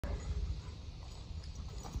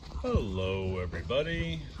Hello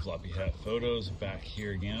everybody, Floppy Hat Photos back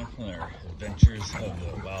here again from their adventures of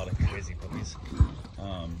the wild and crazy puppies.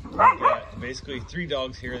 We've got basically 3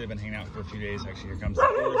 dogs here. They've been hanging out for a few days. Actually, here comes the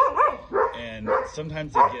 4th. And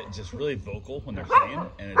sometimes they get just really vocal when they're playing,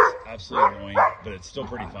 and it's absolutely annoying, but it's still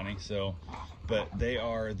pretty funny. But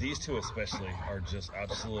these 2 especially are just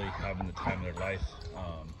absolutely having the time of their life.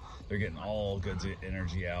 They're getting all good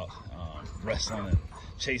energy out, wrestling and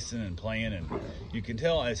chasing and playing, and you can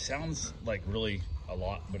tell it sounds like really a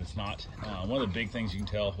lot, but it's not. One of the big things you can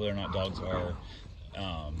tell whether or not dogs are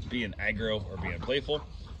being aggro or being playful,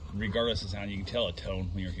 regardless of sound. You can tell a tone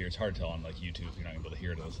when you're here. It's hard to tell on like YouTube. You're not gonna be able to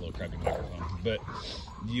hear it on this little crappy microphone, but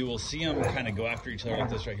you will see them kind of go after each other like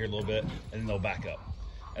this right here a little bit, and then they'll back up.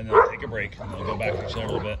 And then they'll take a break, and they'll go back to each other a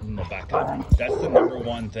little bit, and they'll back up. That's the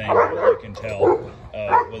 #1 thing that you can tell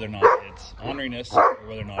whether or not it's orneriness or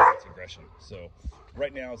whether or not it's aggression. So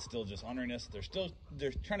right now it's still just orneriness.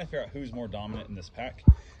 They're trying to figure out who's more dominant in this pack,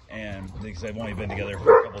 and because they've only been together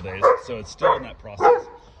for a couple days, so it's still in that process.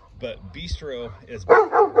 But Bistro is by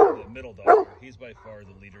far the middle dog. He's by far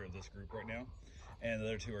the leader of this group right now, and the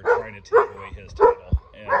other 2 are trying to take away his title,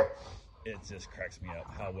 and it just cracks me up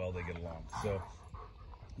how well they get along. So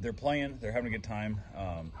they're playing, they're having a good time.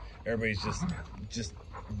 Everybody's just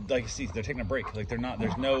like you see, they're taking a break. Like they're not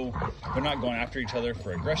going after each other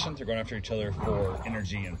for aggression. They're going after each other for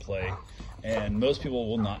energy and play. And most people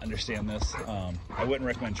will not understand this. I wouldn't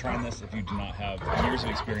recommend trying this if you do not have years of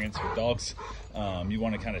experience with dogs. You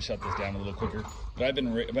want to kind of shut this down a little quicker. But I've been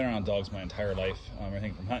around dogs my entire life.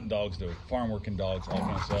 Everything from hunting dogs to farm working dogs, all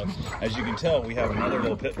kind of stuff. As you can tell, we have another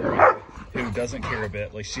little pit bull who doesn't care a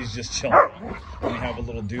bit. Like she's just chilling. And we have a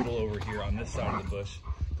little doodle over here on this side of the bush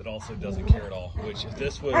that also doesn't care at all. Which if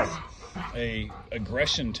this was a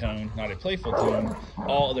aggression tone, not a playful tone,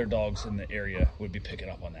 all other dogs in the area would be picking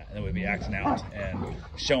up on that, and they would be acting out and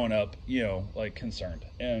showing up, like concerned.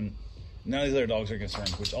 And none of these other dogs are concerned,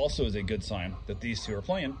 which also is a good sign that these 2 are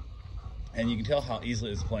playing. And you can tell how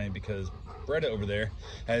easily it's playing because Bretta over there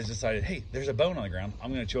has decided, hey, there's a bone on the ground.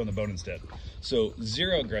 I'm going to chew on the bone instead. So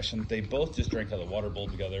 0 aggression. They both just drank out of the water bowl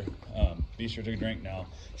together. Bistro took a drink now.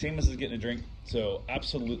 Seamus is getting a drink. So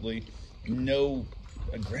absolutely no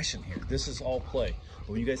aggression here. This is all play. But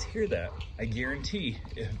when you guys hear that, I guarantee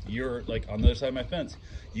if you're like on the other side of my fence,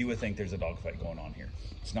 you would think there's a dog fight going on here.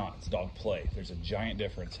 It's not. It's dog play. There's a giant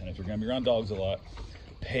difference. And if you're going to be around dogs a lot,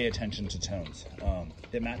 pay attention to tones.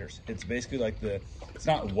 It matters. It's basically like it's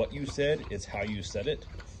not what you said, it's how you said it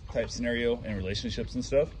type scenario in relationships and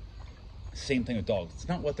stuff. Same thing with dogs. It's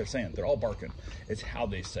not what they're saying. They're all barking. It's how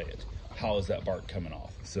they say it. How is that bark coming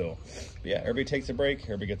off? So yeah, everybody takes a break.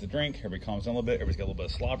 Everybody gets a drink. Everybody calms down a little bit. Everybody's got a little bit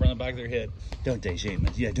of slobber on the back of their head. Don't they,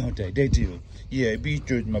 Seamus? Yeah, don't they? They do. Yeah,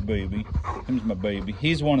 Bistro's my baby. Him's my baby.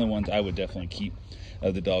 He's one of the ones I would definitely keep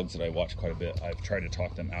of the dogs that I watch quite a bit. I've tried to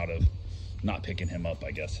talk them out of not picking him up, I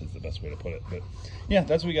guess is the best way to put it. But yeah,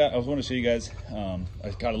 that's what we got. I was wanting to show you guys. I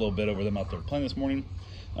got a little bit over them out there playing this morning.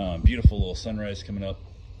 Beautiful little sunrise coming up.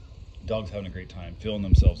 Dogs having a great time, feeling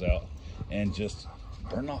themselves out, and just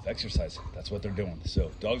burning off exercise. That's what they're doing. So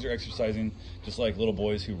dogs are exercising just like little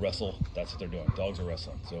boys who wrestle. That's what they're doing. Dogs are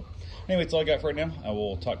wrestling. So anyway, that's all I got for right now. I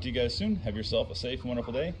will talk to you guys soon. Have yourself a safe and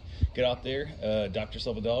wonderful day. Get out there, adopt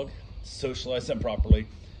yourself a dog, socialize them properly.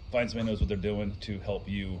 Find somebody who knows what they're doing to help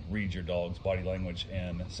you read your dog's body language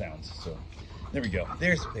and sounds. So there we go.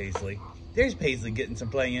 There's Paisley. There's Paisley getting some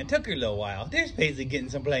play in. Took her a little while. There's Paisley getting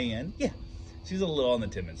some play in. Yeah, she's a little on the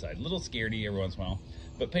timid side. A little scaredy every once in a while.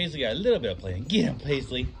 But Paisley got a little bit of play in. Get him,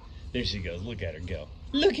 Paisley. There she goes. Look at her go.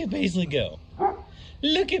 Look at Paisley go.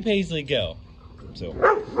 Look at Paisley go. So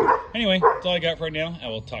anyway, that's all I got for right now. I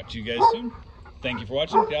will talk to you guys soon. Thank you for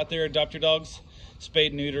watching. Get out there, adopt your dogs.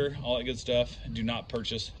 Spade, neuter, all that good stuff. Do not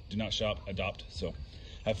purchase, do not shop, adopt. So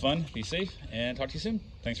have fun, be safe, and talk to you soon.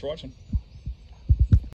 Thanks for watching.